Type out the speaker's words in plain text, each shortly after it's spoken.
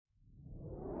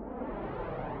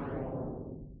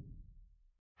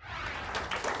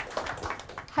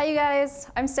Hi, you guys.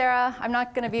 I'm Sarah. I'm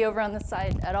not going to be over on this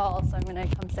side at all, so I'm going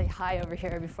to come say hi over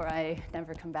here before I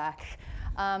never come back.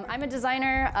 I'm a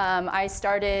designer. I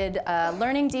started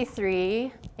learning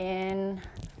D3 in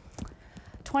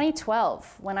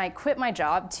 2012 when I quit my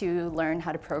job to learn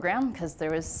how to program, because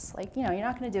there was like, you're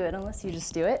not going to do it unless you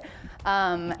just do it.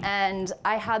 And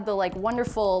I had the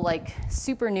wonderful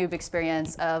super noob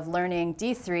experience of learning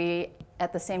D3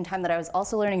 at the same time that I was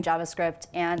also learning JavaScript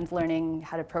and learning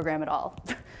how to program at all.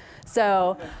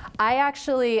 So I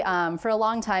actually, for a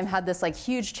long time, had this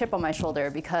huge chip on my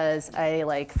shoulder because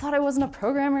I thought I wasn't a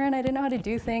programmer and I didn't know how to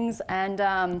do things. And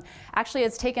actually,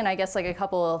 it's taken, I guess, a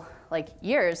couple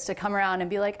years to come around and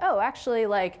be like, oh, actually,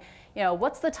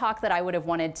 what's the talk that I would have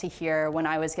wanted to hear when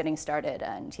I was getting started?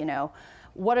 And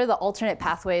what are the alternate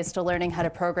pathways to learning how to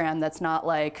program that's not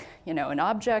an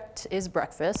object is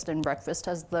breakfast, and breakfast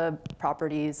has the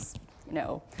properties,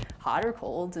 hot or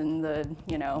cold, and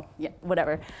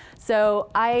whatever. So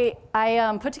I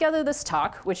put together this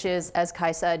talk, which is, as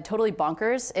Kai said, totally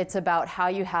bonkers. It's about how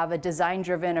you have a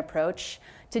design-driven approach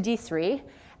to D3.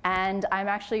 And I'm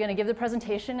actually going to give the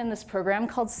presentation in this program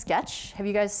called Sketch. Have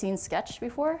you guys seen Sketch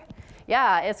before?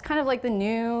 Yeah, it's kind of like the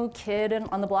new kid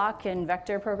on the block in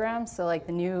vector programs, so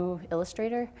the new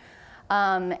Illustrator.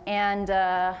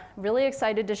 Really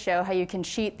excited to show how you can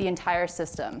cheat the entire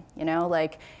system.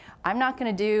 I'm not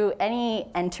going to do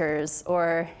any enters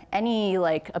or any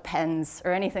appends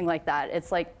or anything like that.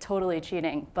 It's totally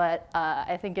cheating, but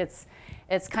I think it's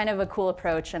kind of a cool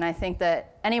approach, and I think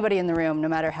that anybody in the room, no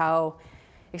matter how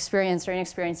experienced or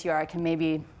inexperienced you are, can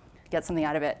maybe get something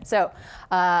out of it. So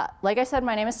like I said,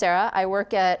 my name is Sarah. I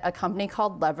work at a company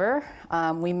called Lever.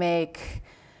 We make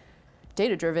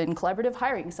data-driven collaborative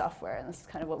hiring software, and this is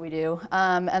kind of what we do.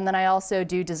 And then I also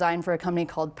do design for a company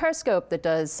called Periscope that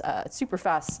does super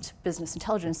fast business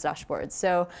intelligence dashboards.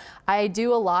 So I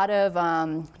do a lot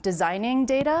of designing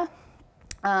data.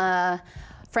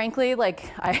 Frankly,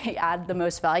 I add the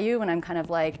most value when I'm kind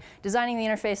of designing the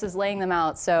interfaces, laying them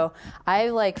out. So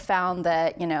I found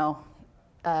that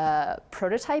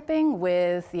prototyping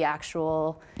with the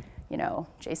actual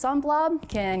JSON blob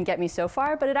can get me so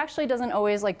far, but it actually doesn't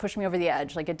always push me over the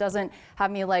edge. It doesn't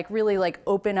have me really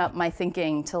open up my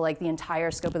thinking to the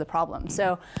entire scope of the problem.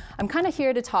 So I'm kind of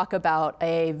here to talk about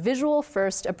a visual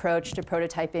first approach to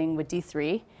prototyping with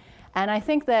D3. And I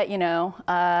think that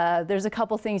there's a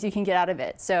couple things you can get out of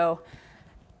it. So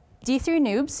D3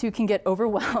 noobs who can get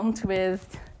overwhelmed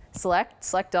with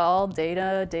select all,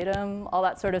 data, datum, all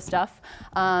that sort of stuff.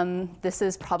 This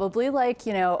is probably a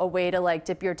way to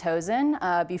dip your toes in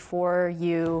before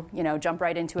you jump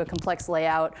right into a complex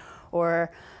layout or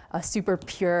a super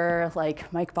pure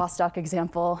Mike Bostock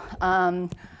example.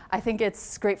 I think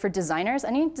it's great for designers.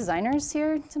 Any designers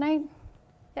here tonight?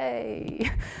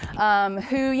 Yay.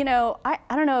 Who, I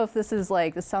don't know if this is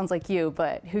this sounds like you,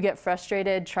 but who get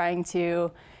frustrated trying to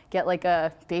get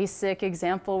a basic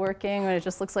example working when it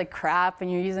just looks like crap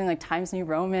and you're using Times New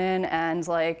Roman and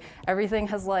everything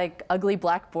has ugly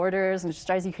black borders and it just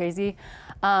drives you crazy.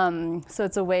 So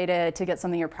it's a way to get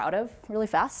something you're proud of really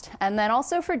fast. And then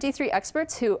also for D3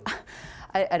 experts who,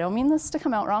 I don't mean this to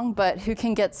come out wrong, but who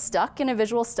can get stuck in a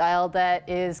visual style that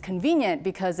is convenient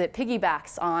because it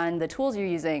piggybacks on the tools you're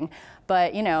using,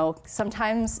 but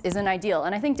sometimes isn't ideal.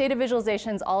 And I think data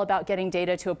visualization is all about getting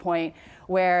data to a point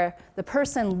where the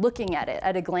person looking at it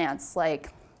at a glance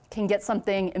can get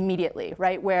something immediately,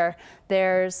 right? Where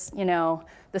there's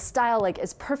the style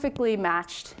is perfectly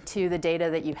matched to the data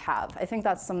that you have. I think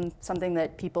that's something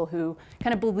that people who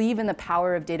kind of believe in the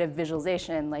power of data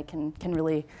visualization can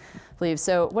really believe.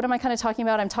 So what am I kind of talking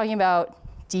about? I'm talking about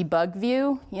debug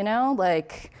view,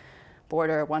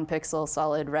 border 1 pixel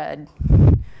solid red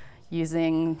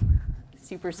using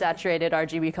super saturated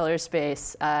RGB color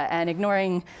space and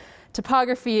ignoring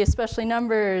topography, especially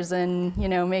numbers, and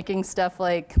making stuff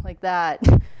like that.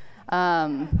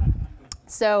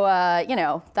 So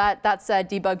that said,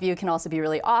 debug view can also be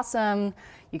really awesome.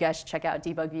 You guys should check out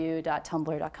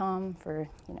debugview.tumblr.com for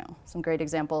some great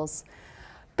examples.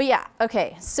 But yeah,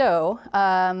 OK, so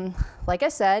like I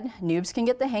said, noobs can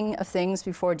get the hang of things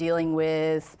before dealing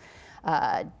with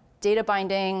data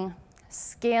binding,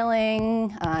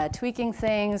 scaling, tweaking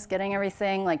things, getting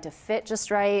everything to fit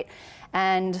just right.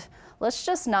 And let's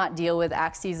just not deal with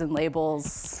axes and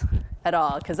labels at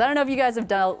all, because I don't know if you guys have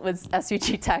dealt with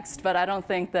SVG text, but I don't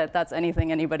think that that's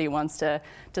anything anybody wants to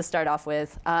start off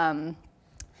with. And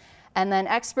then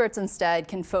experts instead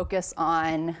can focus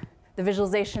on the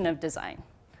visualization of design,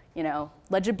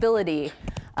 legibility,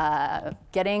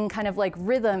 getting kind of like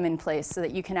rhythm in place so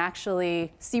that you can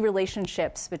actually see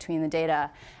relationships between the data.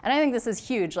 And I think this is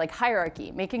huge, like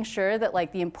hierarchy, making sure that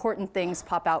like the important things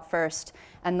pop out first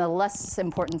and the less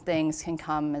important things can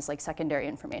come as like secondary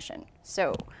information.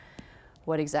 So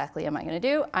what exactly am I going to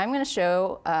do? I'm going to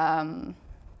show, I'm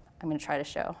going to try to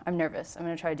show. I'm nervous. I'm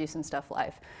going to try to do some stuff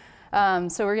live.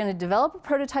 So we're going to develop a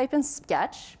prototype in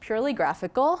Sketch, purely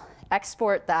graphical,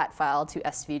 export that file to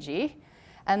SVG,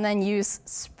 and then use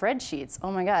spreadsheets,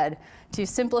 oh my God, to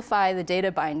simplify the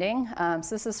data binding.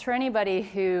 So this is for anybody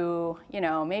who,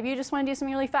 maybe you just want to do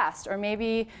something really fast, or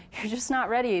maybe you're just not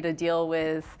ready to deal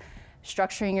with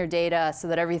structuring your data so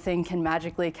that everything can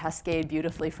magically cascade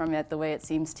beautifully from it the way it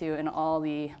seems to in all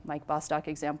the Mike Bostock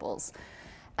examples.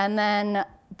 And then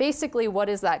basically, what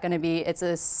is that going to be? It's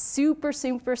a super,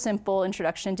 super simple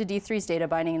introduction to D3's data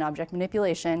binding and object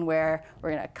manipulation, where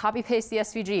we're going to copy paste the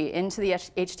SVG into the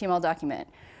HTML document.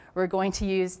 We're going to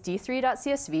use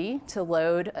d3.csv to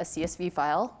load a CSV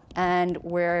file, and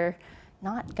we're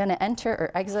not going to enter or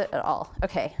exit at all.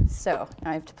 OK, so now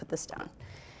I have to put this down.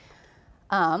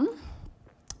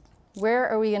 Where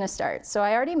are we going to start? So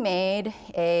I already made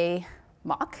a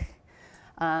mock.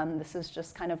 This is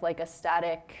just kind of like a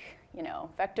static,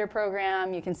 vector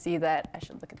program. You can see that I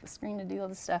should look at the screen to do all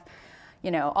this stuff.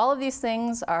 All of these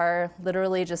things are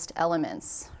literally just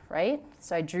elements, right?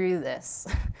 So I drew this.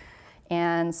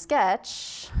 And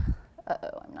Sketch,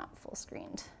 uh-oh, I'm not full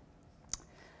screened.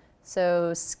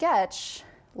 So Sketch,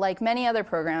 like many other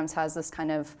programs, has this kind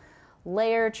of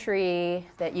layer tree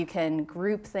that you can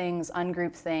group things,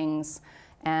 ungroup things,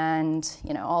 and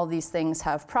all these things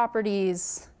have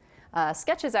properties.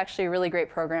 Sketch is actually a really great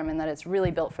program in that it's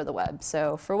really built for the web.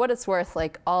 So for what it's worth,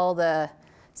 like all the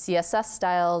CSS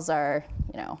styles are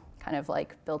kind of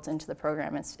like built into the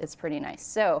program. It's pretty nice.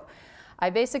 So I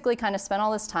basically kind of spent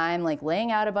all this time like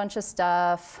laying out a bunch of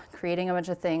stuff, creating a bunch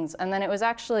of things, and then it was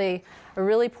actually a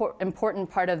really important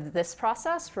part of this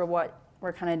process for what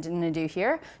we're kind of going to do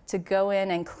here, to go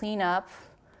in and clean up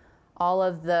all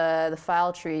of the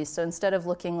file trees. So instead of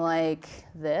looking like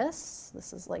this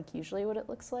is like usually what it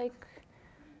looks like,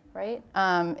 right?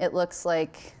 It looks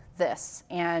like this.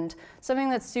 And something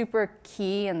that's super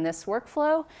key in this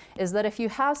workflow is that if you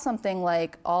have something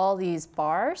like all these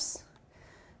bars,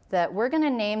 that we're going to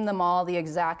name them all the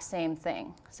exact same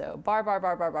thing. So bar, bar,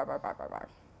 bar, bar, bar, bar, bar, bar, bar.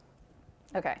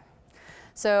 OK.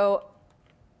 So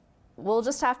we'll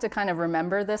just have to kind of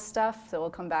remember this stuff, so we'll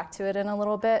come back to it in a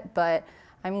little bit. But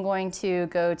I'm going to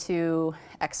go to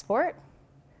export,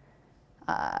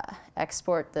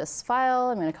 export this file.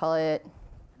 I'm going to call it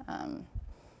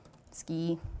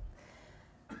ski,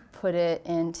 put it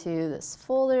into this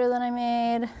folder that I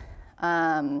made,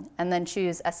 and then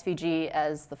choose SVG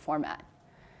as the format.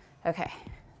 OK,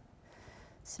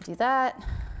 so do that.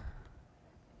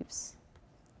 Oops.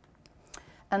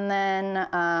 And then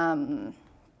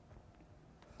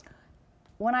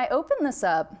when I open this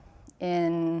up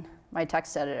in my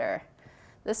text editor,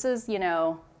 this is the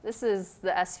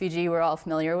SVG we're all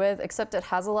familiar with, except it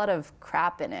has a lot of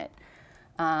crap in it.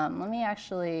 Let me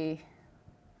actually,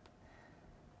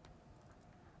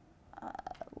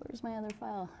 where's my other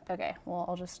file? OK, well,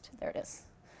 I'll just, there it is.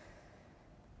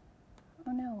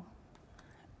 Oh, no.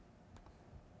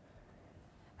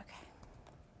 OK.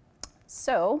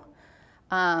 So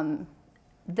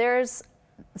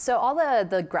so all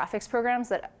the graphics programs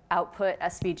that output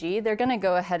SVG, they're going to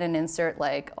go ahead and insert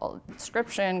like all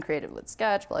description, created with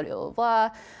Sketch, blah, blah, blah,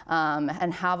 blah,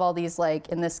 and have all these, like,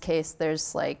 in this case,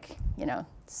 there's like,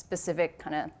 specific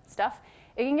kind of stuff.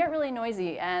 It can get really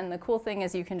noisy, and the cool thing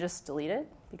is you can just delete it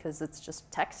because it's just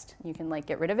text. You can like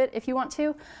get rid of it if you want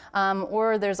to.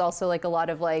 Or there's also like a lot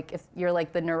of like, if you're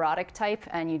like the neurotic type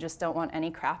and you just don't want any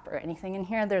crap or anything in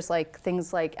here, there's like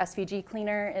things like SVG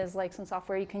Cleaner is like some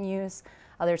software you can use,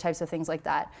 other types of things like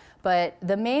that. But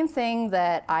the main thing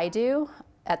that I do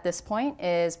at this point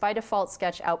is by default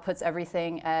Sketch outputs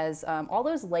everything as all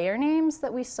those layer names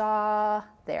that we saw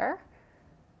there.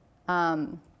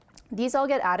 These all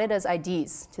get added as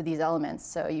IDs to these elements.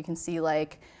 So you can see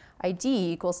like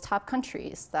ID equals top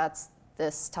countries. That's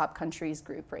this top countries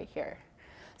group right here.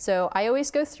 So I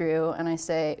always go through and I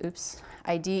say, oops,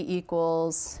 ID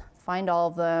equals, find all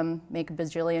of them, make a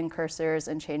bajillion cursors,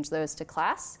 and change those to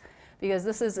class. Because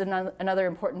this is another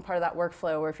important part of that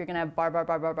workflow where if you're going to have bar, bar,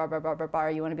 bar, bar, bar, bar, bar, bar,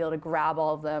 bar, you want to be able to grab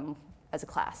all of them as a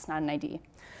class, not an ID.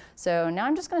 So now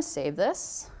I'm just going to save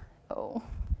this. Oh,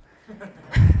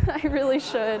 I really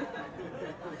should.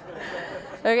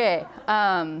 OK.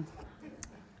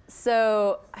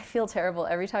 So I feel terrible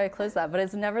every time I close that, but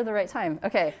it's never the right time.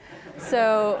 OK,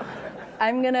 so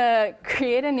I'm going to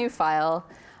create a new file.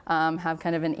 have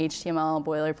kind of an HTML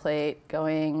boilerplate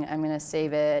going. I'm going to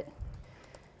save it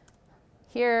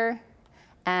here.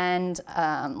 And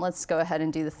let's go ahead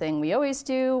and do the thing we always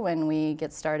do when we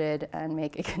get started and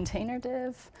make a container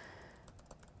div.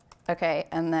 OK,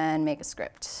 and then make a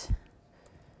script.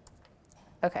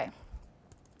 OK.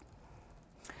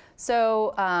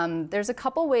 So there's a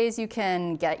couple ways you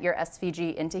can get your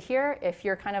SVG into here. If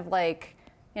you're kind of like,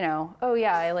 you know, oh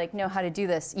yeah, I like know how to do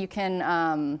this. You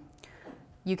can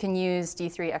use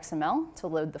D3 XML to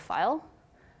load the file,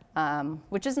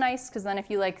 which is nice because then if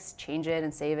you like change it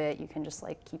and save it, you can just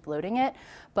like keep loading it.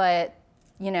 But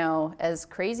you know, as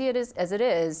crazy as it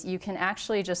is, you can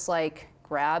actually just like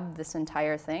grab this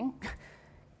entire thing,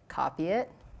 copy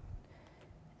it,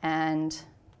 and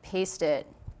paste it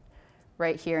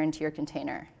right here into your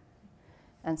container.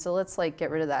 And so let's like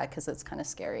get rid of that because it's kind of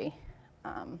scary.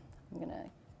 I'm gonna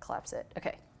collapse it.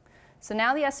 Okay. So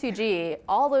now the SVG,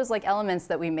 all those like elements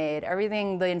that we made,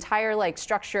 everything, the entire like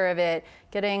structure of it,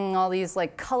 getting all these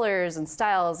like colors and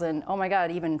styles and oh my God,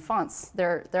 even fonts,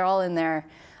 they're all in there,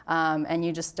 and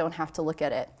you just don't have to look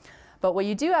at it. But what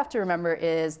you do have to remember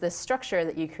is this structure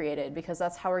that you created, because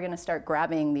that's how we're gonna start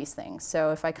grabbing these things.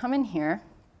 So if I come in here,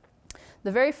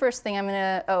 the very first thing I'm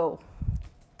gonna,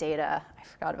 data, I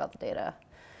forgot about the data.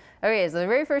 Okay, so the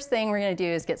very first thing we're gonna do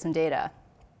is get some data.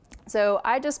 So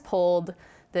I just pulled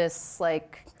this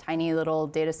like tiny little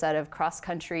data set of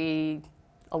cross-country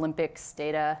Olympics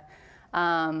data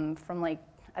from like,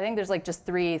 I think there's like just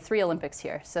three Olympics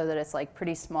here, so that it's like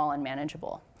pretty small and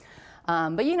manageable.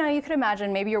 But you know, you could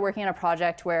imagine maybe you're working on a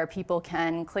project where people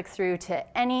can click through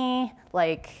to any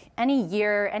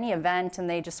year, any event, and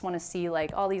they just want to see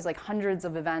like all these like hundreds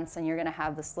of events, and you're going to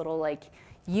have this little like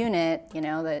unit, you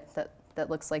know, that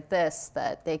looks like this,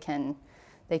 that they can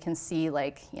see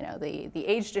like, you know, the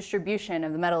age distribution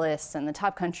of the medalists and the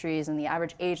top countries and the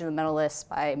average age of the medalists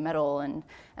by medal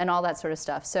and all that sort of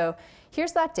stuff. So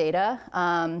here's that data.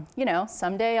 You know,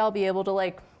 someday I'll be able to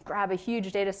like grab a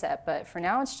huge data set, but for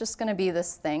now it's just going to be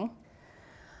this thing.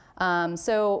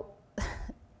 So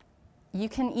you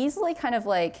can easily kind of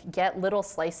like get little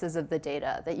slices of the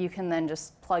data that you can then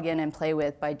just plug in and play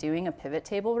with by doing a pivot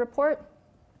table report.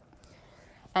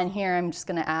 And here I'm just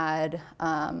going to add,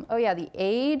 oh yeah, the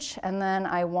age, and then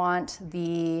I want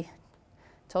the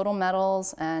total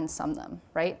medals and sum them,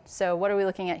 right? So what are we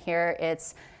looking at here?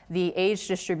 It's the age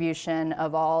distribution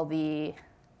of all the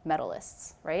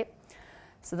medalists, right?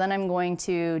 So then I'm going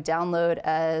to download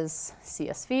as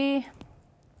CSV,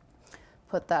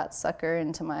 put that sucker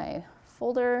into my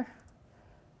folder,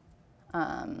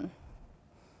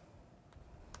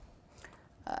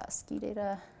 ski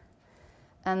data.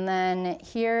 And then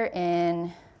here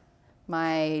in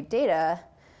my data,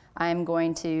 I'm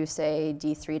going to say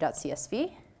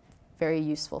d3.csv, very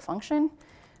useful function,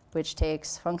 which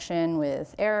takes function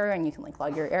with error, and you can like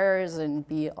log your errors and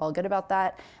be all good about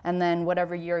that. And then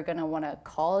whatever you're going to want to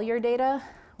call your data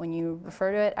when you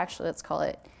refer to it, actually let's call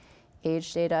it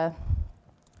age data.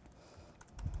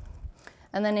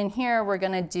 And then in here, we're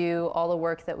going to do all the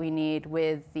work that we need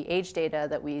with the age data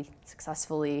that we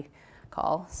successfully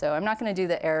call. So I'm not going to do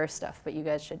the error stuff, but you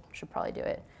guys should probably do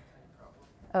it.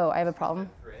 Oh, I have a problem?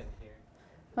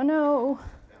 Oh no,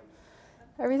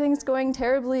 everything's going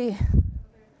terribly.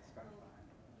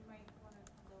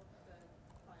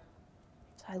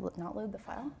 Did I not load the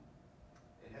file?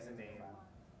 It has a name.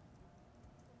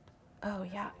 Oh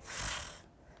yeah,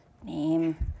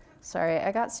 name. Sorry,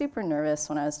 I got super nervous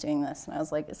when I was doing this, and I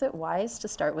was like, is it wise to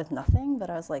start with nothing? But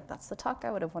I was like, that's the talk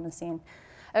I would have wanted to see.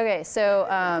 Okay, so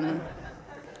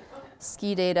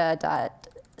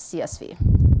skidata.csv.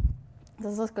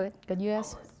 Does this look good? Good, you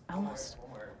guys? Almost.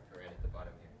 One more right at the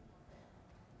bottom here.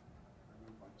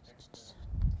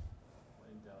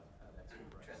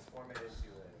 Transform it into a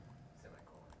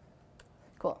semicolon.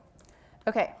 Cool.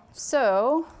 Okay,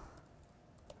 so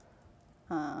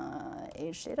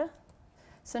age data.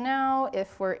 So now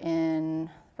if we're in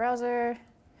the browser,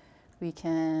 we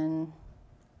can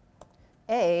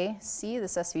see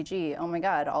this SVG. Oh my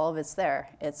God, all of it's there.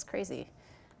 It's crazy.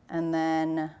 And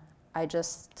then I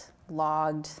just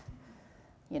logged,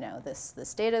 you know,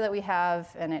 this data that we have,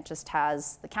 and it just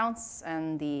has the counts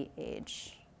and the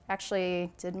age.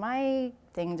 Actually, my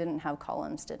thing didn't have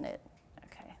columns, didn't it?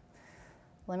 Okay.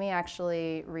 Let me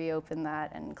actually reopen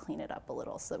that and clean it up a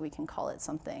little so that we can call it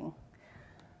something.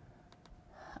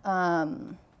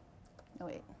 Oh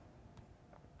wait.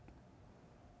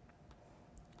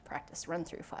 Practice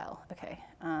run-through file. Okay.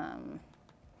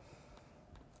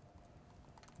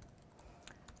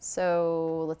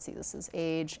 So let's see, this is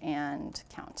age and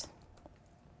count.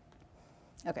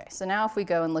 Okay, so now if we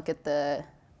go and look at the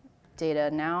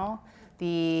data now,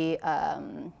 the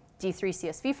D3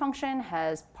 CSV function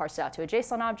has parsed it out to a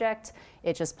JSON object.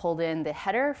 It just pulled in the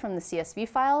header from the CSV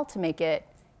file to make it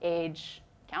age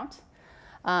count.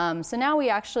 So now we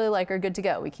actually are good to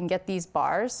go. We can get these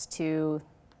bars to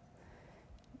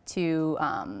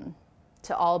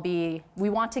all be, we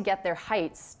want to get their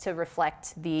heights to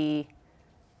reflect the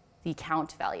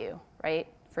count value, right,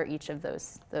 for each of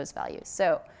those values.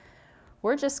 So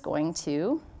we're just going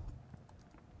to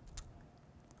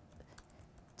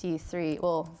D3,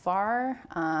 well, var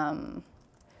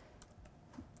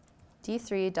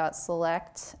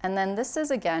D3.select, and then this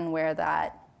is again where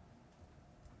that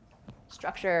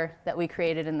structure that we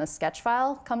created in the sketch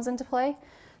file comes into play.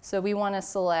 So we want to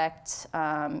select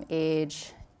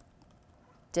age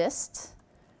dist,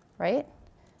 right?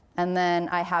 And then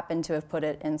I happen to have put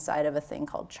it inside of a thing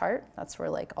called chart. That's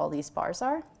where all these bars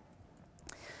are.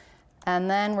 And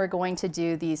then we're going to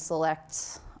do the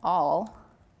select all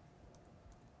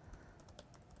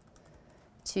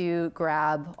to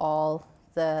grab all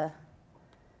the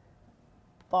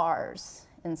bars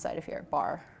inside of here.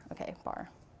 Bar, okay, bar.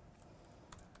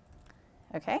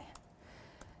 Okay.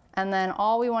 And then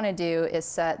all we want to do is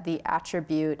set the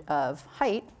attribute of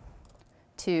height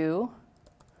to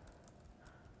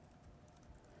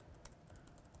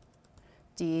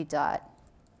d.count,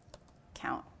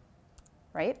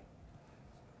 right?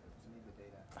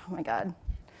 Oh my God.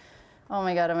 Oh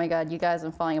my God, oh my God. You guys,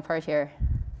 I'm falling apart here.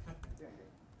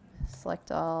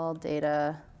 Select all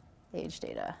data, age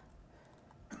data.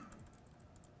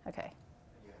 Okay.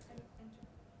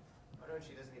 Oh, no,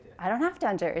 she doesn't need to. I don't have to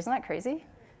enter. Isn't that crazy?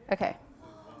 Okay.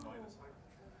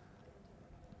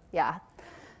 Yeah.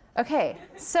 Okay,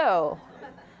 so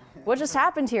what just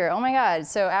happened here? Oh my God.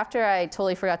 So after I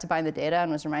totally forgot to bind the data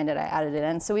and was reminded, I added it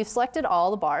in. So we've selected all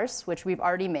the bars, which we've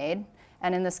already made.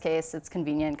 And in this case, it's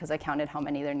convenient because I counted how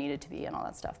many there needed to be and all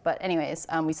that stuff. But anyways,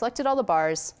 we selected all the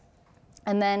bars.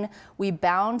 And then we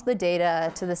bound the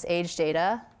data to this age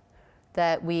data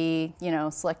that we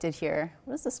selected here.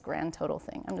 What is this grand total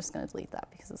thing? I'm just going to delete that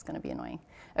because it's going to be annoying.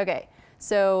 OK,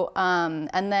 so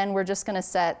and then we're just going to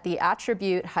set the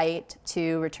attribute height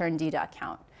to return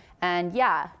d.count. And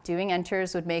yeah, doing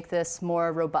enters would make this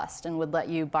more robust and would let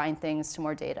you bind things to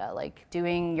more data. Like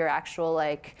doing your actual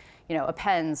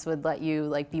appends would let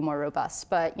you be more robust.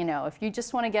 But if you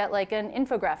just want to get an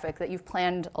infographic that you've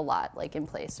planned a lot in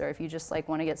place, or if you just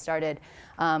want to get started,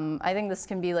 I think this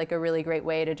can be a really great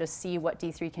way to just see what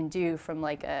D3 can do from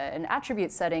an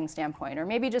attribute setting standpoint, or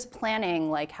maybe just planning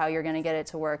how you're going to get it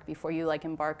to work before you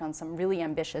embark on some really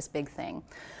ambitious big thing.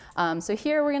 So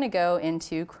here we're going to go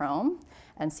into Chrome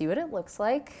and see what it looks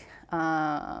like.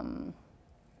 And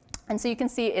so you can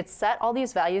see it's set all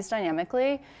these values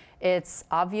dynamically. It's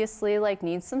obviously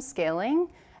needs some scaling,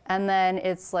 and then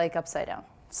it's upside down.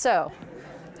 So,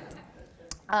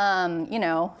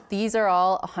 these are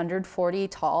all 140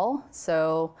 tall.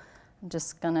 So I'm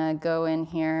just gonna go in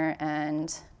here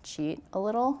and cheat a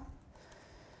little.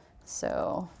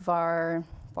 So var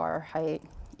bar height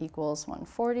equals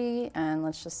 140, and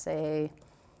let's just say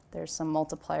there's some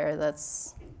multiplier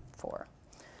that's 4.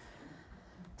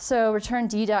 So return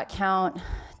d.count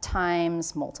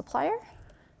times multiplier.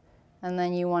 And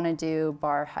then you want to do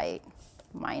bar height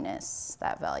minus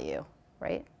that value,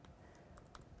 right?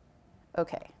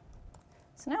 OK.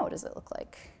 So now what does it look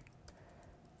like?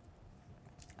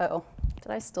 Oh,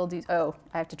 did I still do? Oh,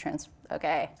 I have to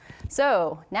OK.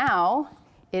 So now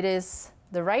it is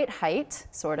the right height,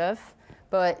 sort of,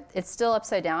 but it's still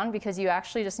upside down because you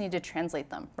actually just need to translate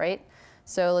them, right?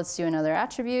 So let's do another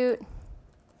attribute.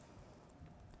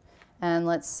 And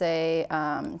let's say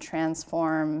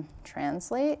transform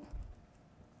translate.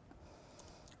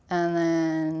 And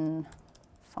then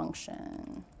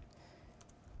function.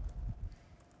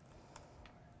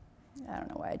 I don't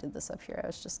know why I did this up here. I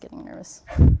was just getting nervous.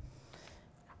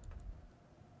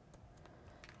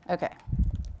 OK.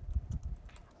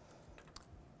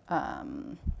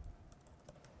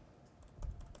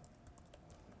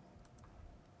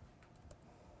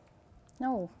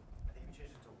 No. I think you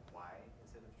changed it to Y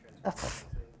instead of transform.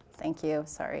 Thank you.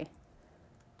 Sorry.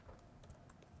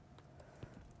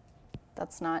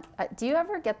 That's not. Do you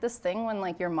ever get this thing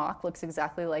when your mock looks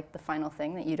exactly like the final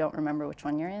thing that you don't remember which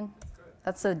one you're in?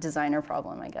 That's a designer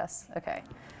problem, I guess. OK.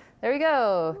 There we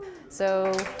go.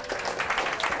 So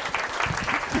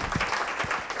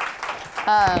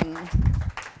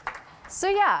so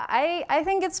yeah, I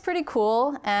think it's pretty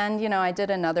cool. And I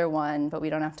did another one, but we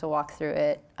don't have to walk through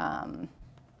it,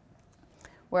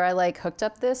 where I hooked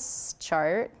up this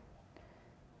chart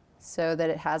so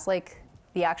that it has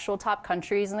the actual top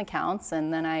countries and the counts,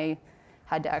 and then I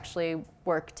had to actually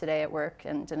work today at work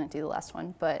and didn't do the last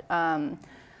one. But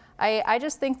I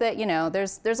just think that, you know,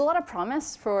 there's a lot of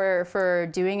promise for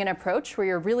doing an approach where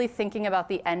you're really thinking about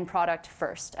the end product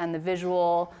first and the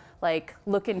visual like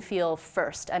look and feel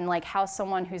first, and like how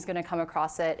someone who's going to come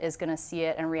across it is going to see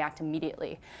it and react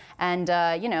immediately. And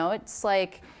you know, it's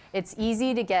like it's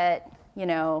easy to get, you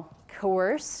know,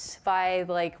 coerced by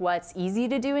like what's easy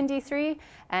to do in D3,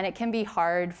 and it can be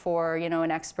hard for, you know,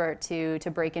 an expert to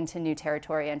break into new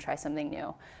territory and try something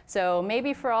new. So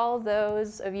maybe for all of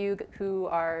those of you who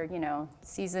are, you know,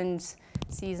 seasoned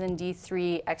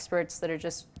D3 experts that are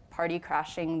just party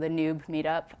crashing the noob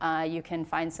meetup, you can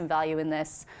find some value in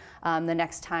this the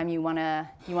next time you wanna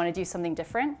do something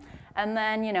different. And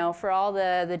then, you know, for all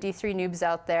the D3 noobs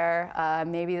out there,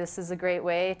 maybe this is a great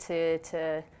way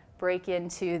to break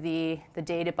into the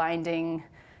data binding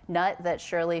nut that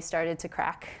Shirley started to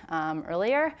crack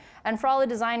earlier. And for all the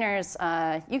designers,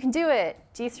 you can do it.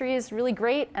 D3 is really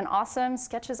great and awesome.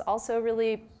 Sketch is also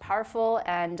really powerful.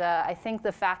 And I think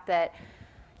the fact that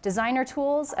designer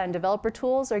tools and developer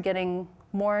tools are getting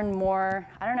more and more,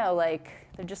 I don't know, like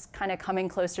they're just kind of coming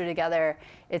closer together.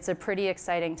 It's a pretty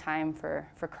exciting time for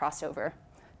crossover.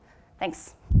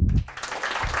 Thanks.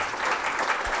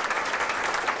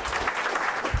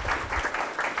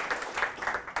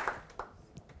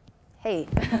 Hey.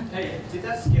 Hey, did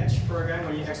that Sketch program,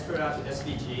 when you export out to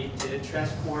SVG, did it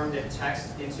transform the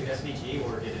text into SVG,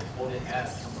 or did it hold it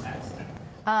as text?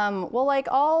 Well, like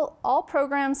all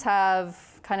programs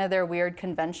have kind of their weird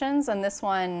conventions, and this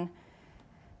one,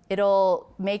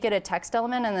 it'll make it a text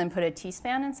element and then put a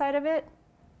T-span inside of it.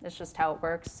 It's just how it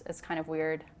works. It's kind of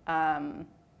weird.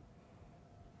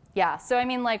 Yeah, so I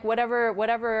mean, like whatever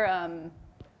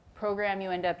program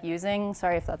you end up using,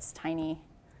 sorry if that's tiny,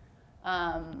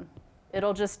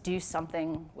 it'll just do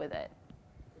something with it.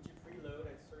 Would you preload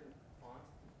a certain font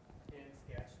in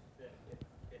Sketch that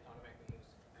it automatically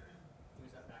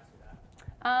moves that back to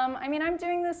that? I mean, I'm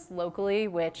doing this locally,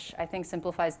 which I think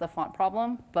simplifies the font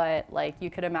problem, but like you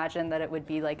could imagine that it would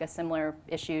be like a similar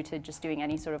issue to just doing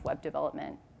any sort of web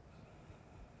development.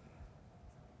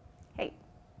 Hey.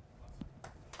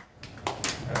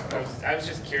 I was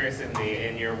just curious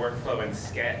in your workflow in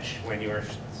Sketch, when you were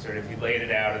you laid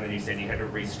it out and then you said you had to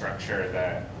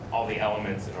restructure all the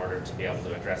elements in order to be able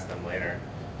to address them later.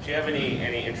 Do you have any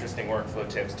interesting workflow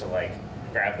tips to like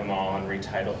grab them all and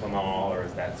retitle them all, or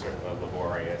is that sort of a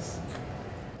laborious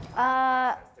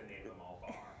process to name them all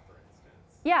bar, for instance?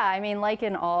 Yeah, I mean, like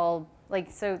in all,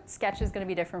 so Sketch is going to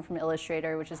be different from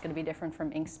Illustrator, which is going to be different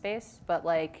from Inkspace, but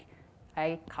like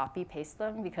I copy paste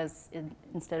them because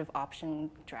instead of option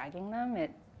dragging them,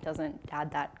 it doesn't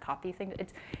add that copy thing.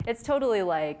 It's totally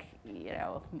like, you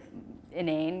know,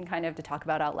 inane kind of to talk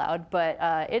about out loud, but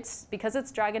it's because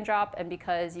it's drag and drop and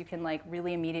because you can like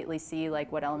really immediately see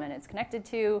like what element it's connected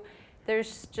to.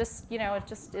 There's just, you know, it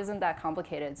just isn't that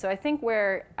complicated. So I think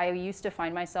where I used to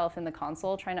find myself in the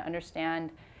console trying to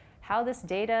understand how this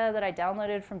data that I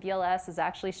downloaded from BLS is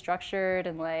actually structured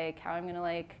and like how I'm gonna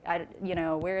like, you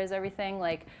know, where is everything?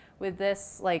 Like with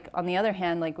this, like on the other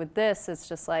hand, like with this, it's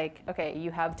just like, okay,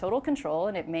 you have total control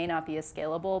and it may not be as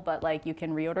scalable, but like you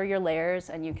can reorder your layers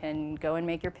and you can go and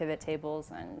make your pivot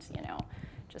tables and, you know,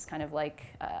 just kind of like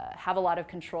have a lot of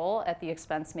control at the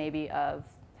expense maybe of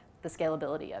the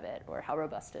scalability of it or how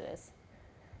robust it is.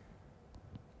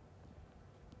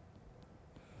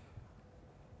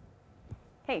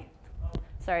 Hey,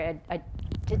 sorry, I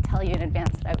did tell you in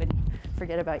advance that I would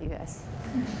forget about you guys.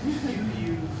 You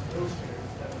use Illustrator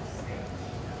instead of Sketch.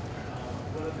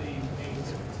 What are the main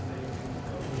differences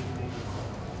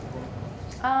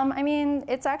that you I mean,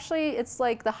 it's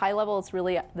like the high level, it's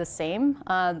really the same.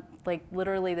 Like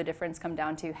literally the difference come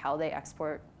down to how they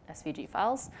export SVG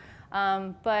files.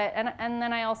 And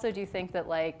then I also do think that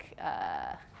like,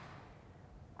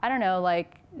 I don't know,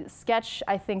 like Sketch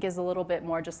I think is a little bit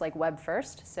more just like web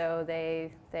first. So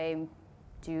they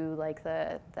do like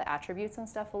the attributes and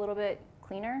stuff a little bit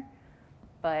cleaner,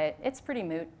 but it's pretty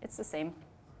moot. It's the same.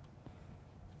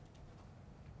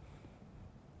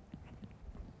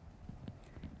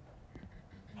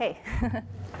 Hey.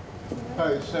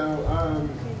 Hi, so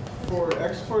for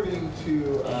exporting to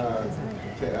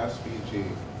SVG,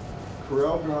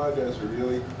 CorelDRAW does a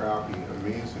really crappy,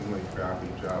 amazingly crappy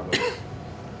job of it.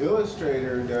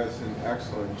 Illustrator does an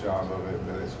excellent job of it,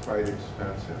 but it's quite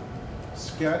expensive.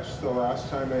 Sketch, the last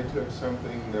time I took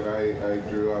something that I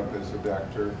drew up as a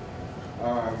vector,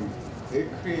 it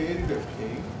created a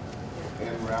ping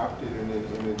and wrapped it in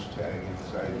an image tag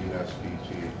inside the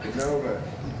SVG. Nova.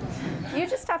 You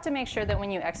just have to make sure that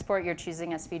when you export, you're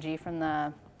choosing SVG from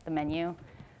the menu.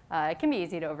 It can be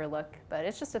easy to overlook, but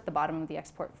it's just at the bottom of the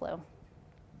export flow.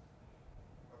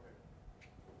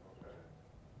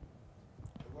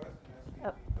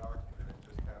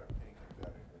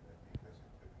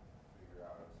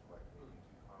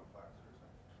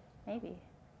 Maybe.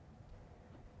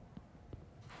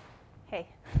 Hey.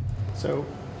 So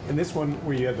in this one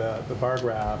where you have the bar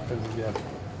graph and you have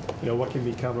what can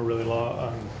become a really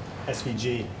long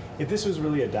SVG, if this was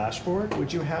really a dashboard,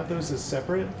 would you have those as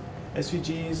separate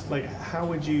SVGs? Like, how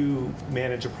would you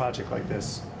manage a project like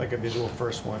this, like a visual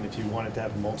first one, if you wanted to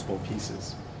have multiple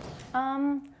pieces?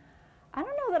 I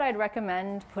don't know that I'd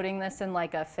recommend putting this in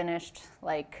like a finished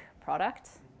like product,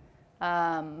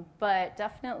 but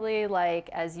definitely like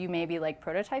as you maybe like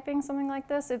prototyping something like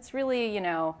this, it's really,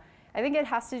 I think it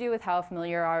has to do with how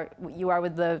familiar you are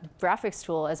with the graphics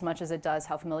tool as much as it does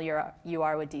how familiar you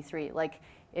are with D3. Like,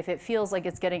 if it feels like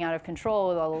it's getting out of control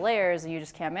with all the layers and you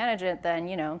just can't manage it,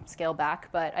 then scale back.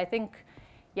 But I think,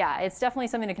 yeah, it's definitely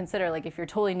something to consider. Like, if you're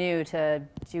totally new to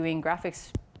doing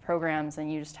graphics programs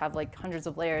and you just have like hundreds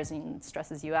of layers and it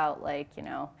stresses you out, like,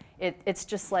 it's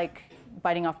just like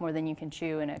biting off more than you can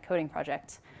chew in a coding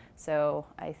project. So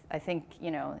I think,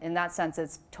 in that sense,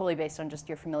 it's totally based on just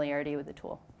your familiarity with the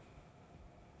tool.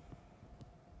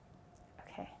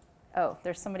 Okay. Oh,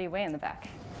 there's somebody way in the back.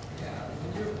 Yeah,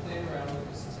 when you're playing around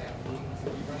with this technique, do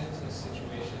you run into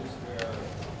situations where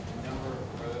the number of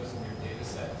rows in your data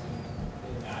set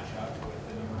didn't match up with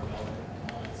the number of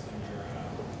elements in your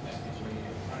SVG?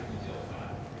 How do you deal with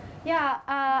that? Yeah,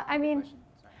 I mean,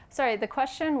 sorry, the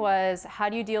question was, how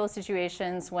do you deal with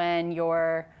situations when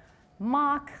your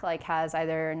mock has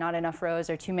either not enough rows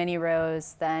or too many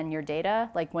rows than your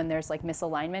data, like when there's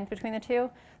misalignment between the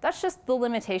two? That's just the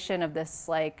limitation of this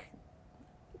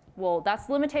that's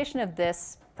the limitation of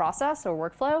this process or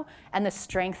workflow and the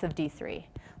strength of D3.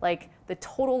 Like, the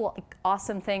total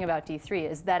awesome thing about D3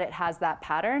 is that it has that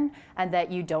pattern and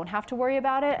that you don't have to worry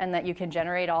about it and that you can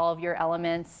generate all of your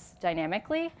elements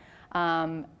dynamically.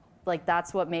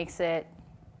 That's what makes it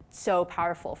so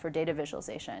powerful for data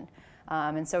visualization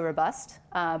and so robust.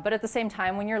 But at the same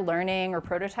time, when you're learning or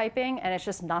prototyping and it's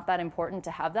just not that important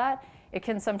to have that, it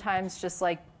can sometimes just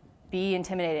be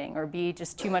intimidating or be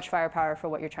just too much firepower for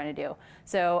what you're trying to do.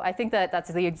 So I think that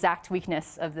that's the exact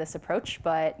weakness of this approach,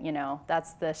 but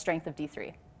that's the strength of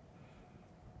D3.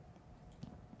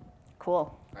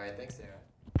 Cool. All right, thanks,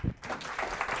 Sarah.